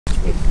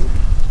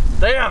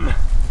Damn!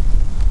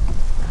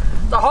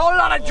 It's a whole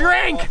lot of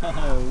drink!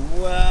 Oh,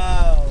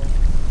 wow!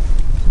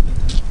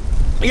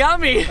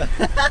 Yummy!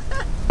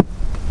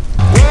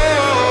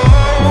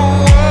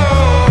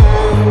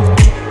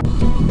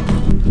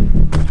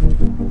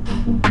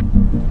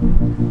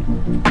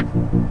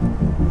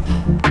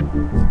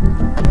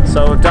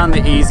 So we've done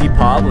the easy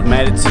part, we've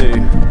made it to the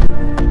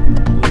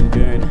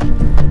lagoon.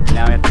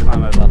 Now we have to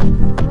climb over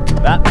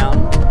that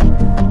mountain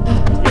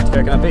to get to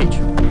Coconut Beach.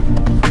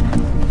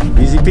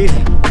 Easy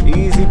peasy,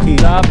 easy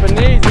peasy. Up and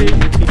easy.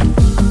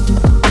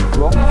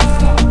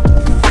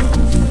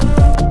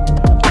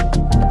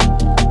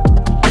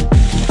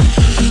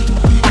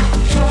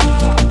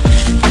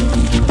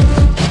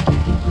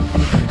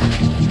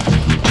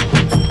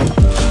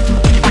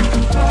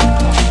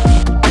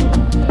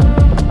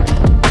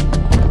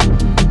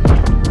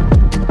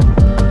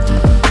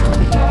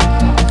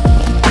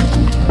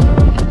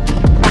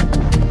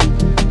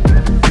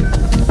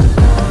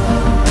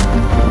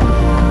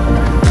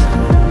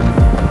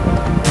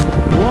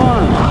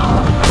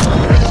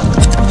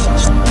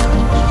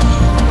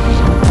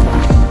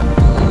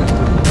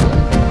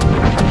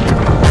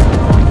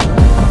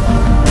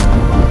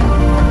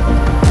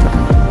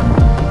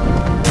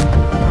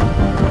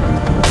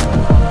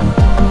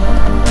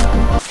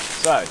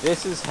 So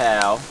this is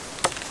how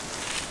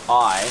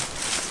I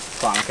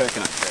climb a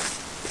coconut tree.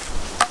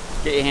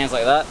 Get your hands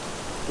like that,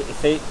 get your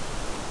feet,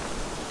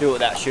 do it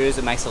without shoes,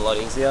 it makes it a lot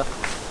easier.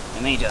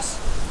 And then you just,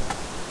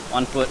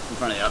 one foot in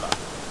front of the other.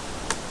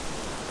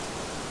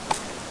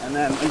 And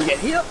then when you get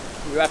here,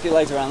 you wrap your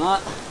legs around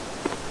that,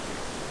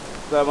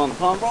 grab on the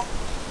palm rock,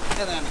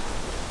 and then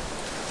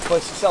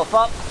hoist yourself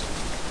up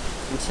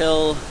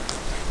until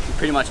you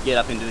pretty much get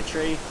up into the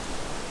tree,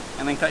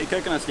 and then cut your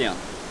coconuts down.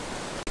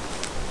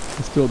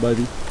 Let's go,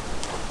 baby.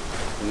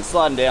 And then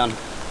sliding down.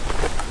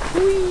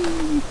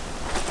 Whee!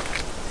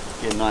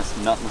 Get a nice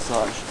nut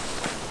massage.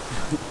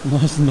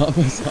 Nice nut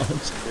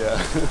massage.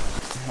 Yeah.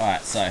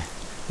 Alright, so,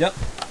 yep.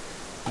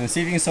 And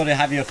see if you can sort of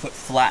have your foot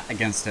flat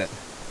against it.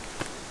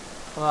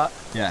 Flat?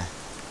 Yeah.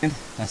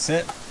 That's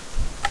it.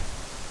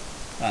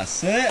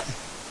 That's it.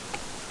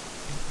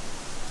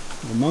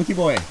 The monkey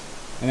boy.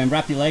 And then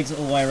wrap your legs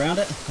all the way around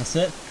it. That's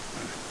it.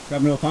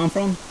 Grab another palm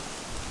from.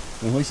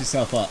 And hoist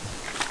yourself up.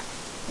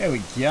 There we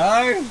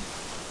go.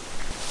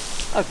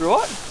 That's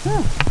right.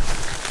 Yeah.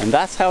 And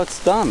that's how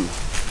it's done.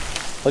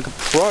 Like a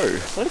pro.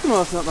 That's a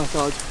nice nut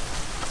massage.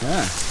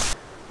 Yeah.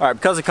 Alright,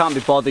 because I can't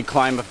be bothered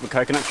climbing up a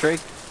coconut tree,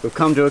 we've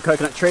come to a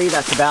coconut tree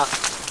that's about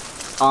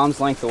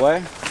arm's length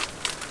away.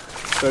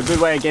 So a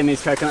good way of getting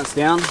these coconuts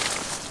down,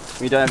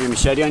 when you don't have your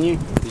machete on you,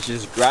 is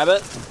just grab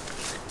it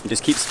and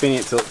just keep spinning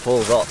it till it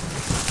falls off.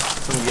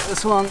 So we get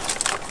this one.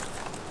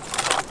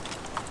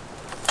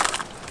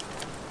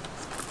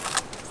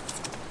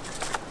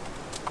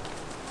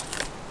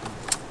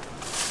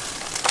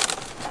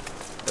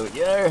 There we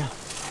go.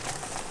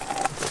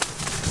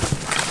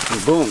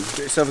 And boom, get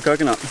yourself a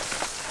coconut.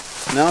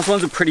 Now this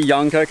one's a pretty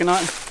young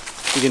coconut.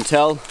 You can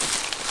tell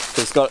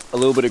it's got a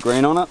little bit of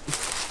green on it.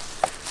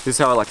 This is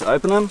how I like to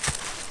open them.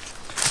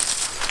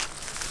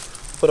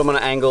 Put them on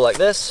an angle like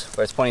this,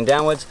 where it's pointing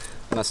downwards,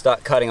 and I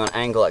start cutting on an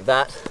angle like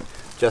that,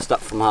 just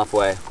up from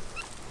halfway.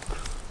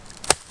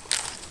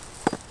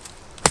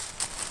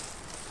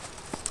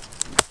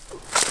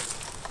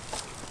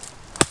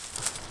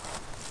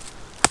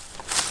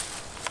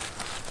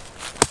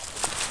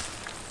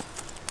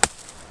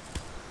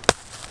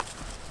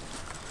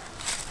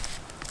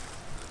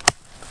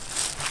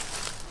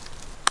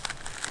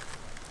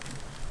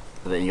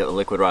 Then you got the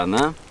liquid right in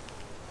there,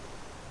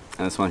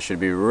 and this one should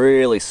be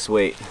really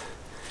sweet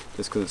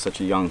just because it's such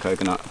a young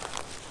coconut.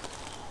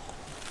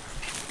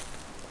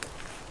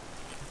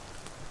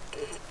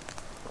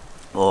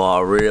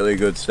 Oh, really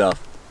good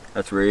stuff.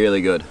 That's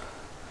really good.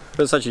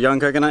 For such a young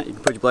coconut, you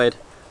can put your blade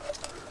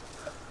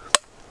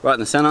right in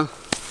the center,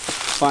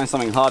 find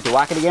something hard to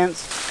whack it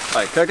against,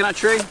 like a coconut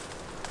tree,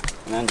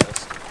 and then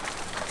just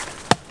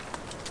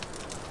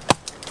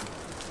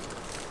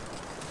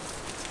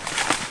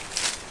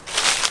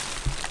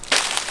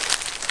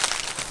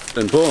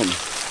and boom.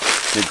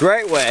 And a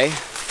great way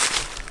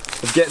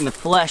of getting the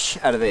flesh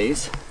out of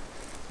these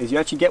is you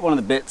actually get one of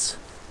the bits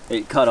that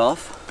you cut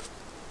off,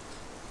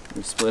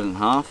 you split it in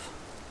half,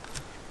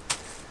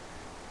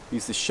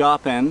 use the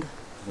sharp end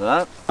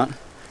of that,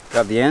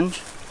 grab the end,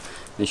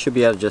 and you should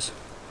be able to just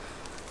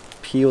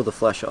peel the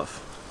flesh off.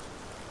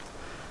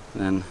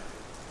 And then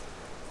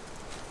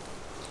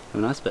have a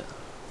nice bit.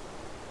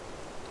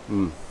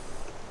 Mmm.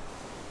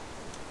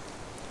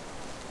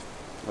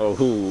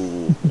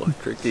 Oh,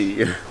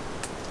 tricky.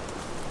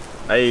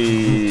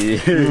 Hey.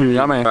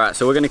 Yummy. Alright,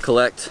 so we're going to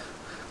collect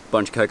a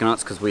bunch of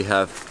coconuts because we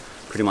have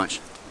pretty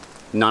much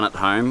none at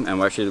home, and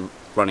we're actually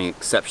running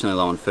exceptionally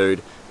low on food,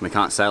 and we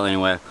can't sail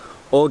anywhere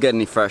or get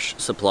any fresh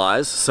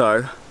supplies,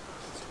 so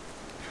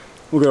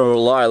we're going to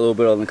rely a little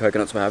bit on the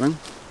coconuts we're having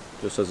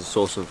just as a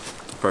source of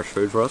fresh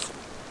food for us.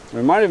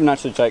 We might even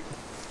actually take,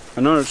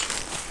 I noticed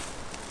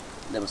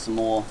there was some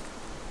more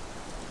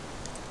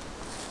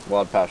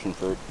wild passion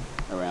fruit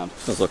around.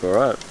 Does look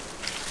alright.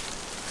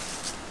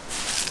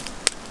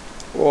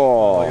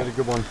 Whoa. I got a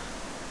good one.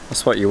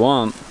 That's what you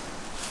want.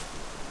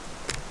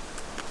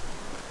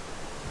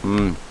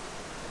 Mmm.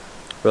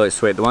 Really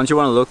sweet. The ones you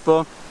want to look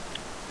for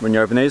when you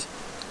open these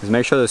is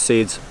make sure the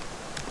seeds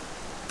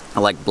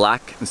are like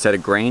black instead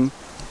of green.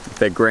 If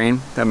they're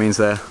green, that means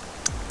they're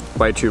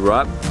way too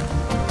ripe.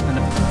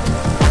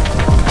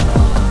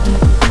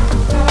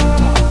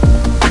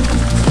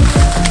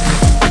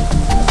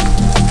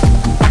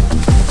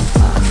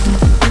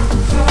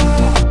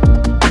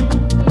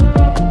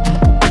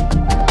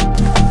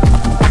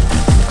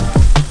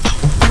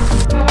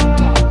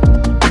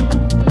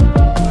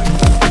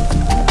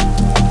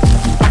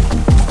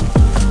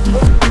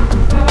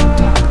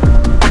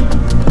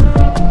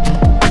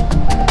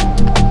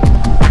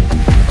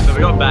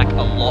 Back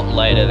a lot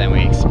later than we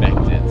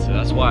expected, so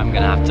that's why I'm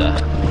gonna have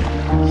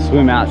to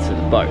swim out to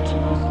the boat.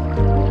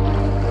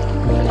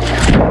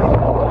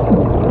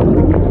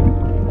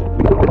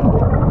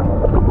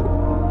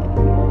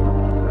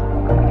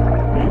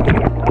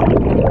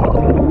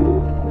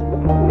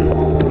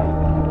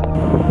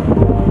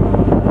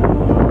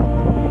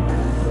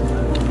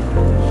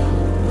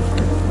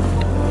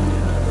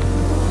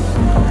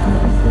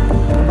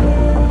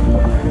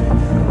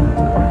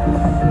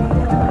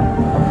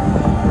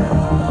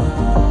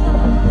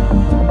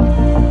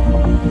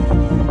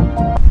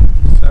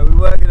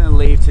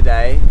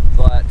 Today,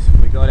 but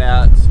we got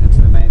out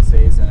into the main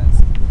seas and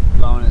it's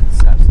blowing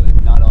its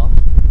absolute nut off,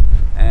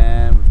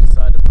 and we've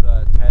decided to put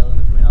a tail in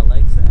between our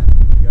legs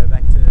and go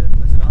back to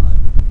Blessed Island.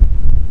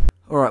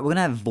 Alright, we're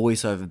gonna have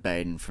voiceover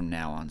Baden from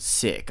now on.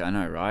 Sick, I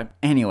know, right?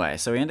 Anyway,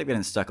 so we ended up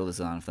getting stuck at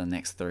this island for the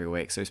next 3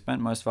 weeks, so we spent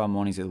most of our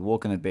mornings either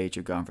walking the beach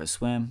or going for a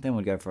swim, then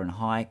we'd go for a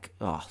hike.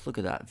 Oh, look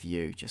at that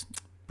view, just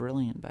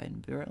brilliant,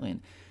 Baden,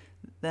 brilliant.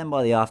 Then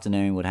by the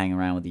afternoon, we'd hang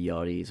around with the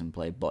yachties and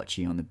play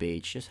bocce on the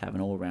beach, just have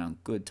an all-round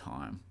good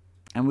time.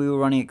 And we were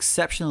running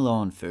exceptionally low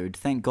on food.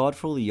 Thank God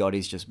for all the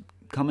yachties just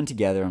coming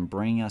together and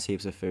bringing us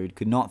heaps of food.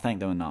 Could not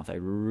thank them enough. They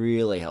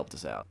really helped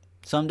us out.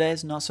 Some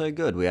days, not so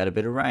good. We had a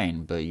bit of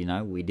rain, but you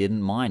know, we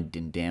didn't mind.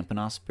 Didn't dampen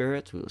our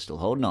spirits. We were still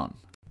holding on.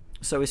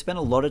 So we spent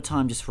a lot of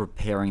time just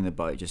repairing the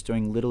boat, just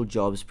doing little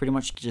jobs, pretty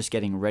much just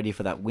getting ready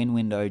for that wind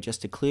window,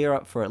 just to clear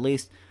up for at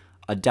least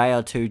a day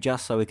or two,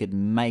 just so we could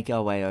make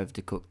our way over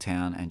to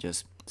Cooktown and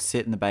just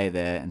sit in the bay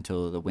there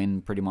until the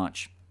wind pretty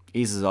much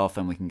eases off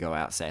and we can go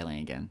out sailing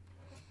again.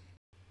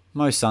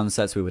 Most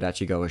sunsets we would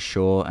actually go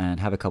ashore and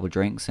have a couple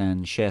drinks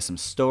and share some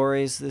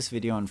stories. This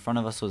video in front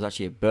of us was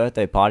actually a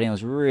birthday party, and it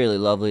was really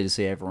lovely to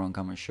see everyone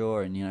come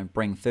ashore and, you know,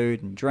 bring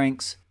food and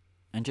drinks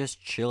and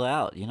just chill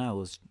out. You know, it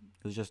was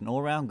just an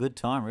all-round good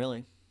time,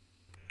 really.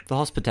 The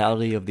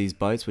hospitality of these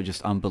boats were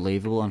just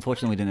unbelievable.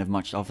 Unfortunately, we didn't have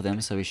much to offer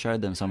them, so we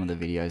showed them some of the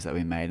videos that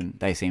we made, and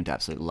they seemed to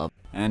absolutely love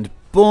it. And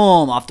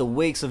boom! After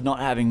weeks of not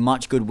having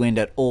much good wind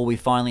at all, we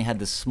finally had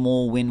the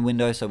small wind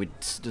window, so we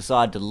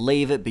decided to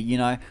leave it, but you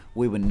know,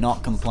 we were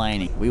not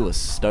complaining. We were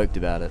stoked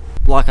about it.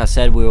 Like I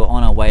said, we were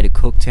on our way to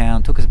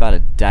Cooktown. Took us about a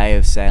day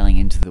of sailing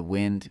into the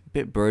wind. A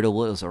bit brutal,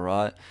 but it was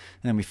alright.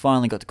 And then we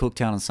finally got to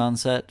Cooktown on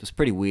sunset. It was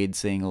pretty weird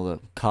seeing all the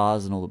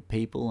cars and all the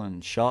people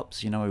and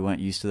shops. You know, we weren't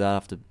used to that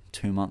after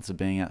 2 months of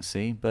being at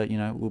sea, but you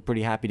know, we were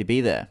pretty happy to be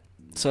there.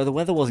 So the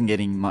weather wasn't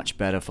getting much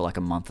better for like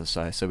a month or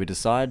so, so we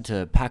decided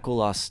to pack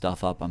all our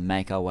stuff up and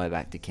make our way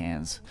back to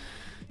Cairns.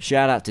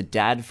 Shout out to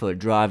Dad for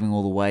driving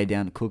all the way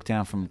down to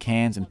Cooktown from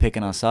Cairns and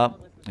picking us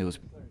up. It was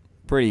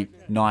pretty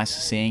nice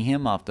seeing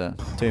him after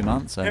 2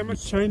 months. So. How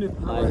much training?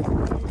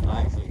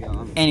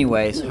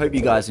 Anyways, hope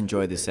you guys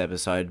enjoyed this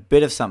episode.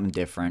 Bit of something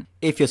different.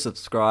 If you're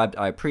subscribed,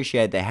 I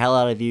appreciate the hell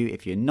out of you.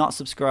 If you're not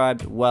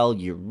subscribed, well,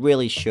 you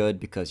really should,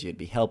 because you'd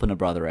be helping a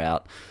brother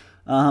out.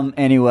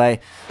 Anyway,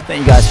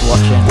 thank you guys for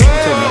watching.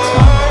 Until next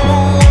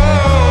time.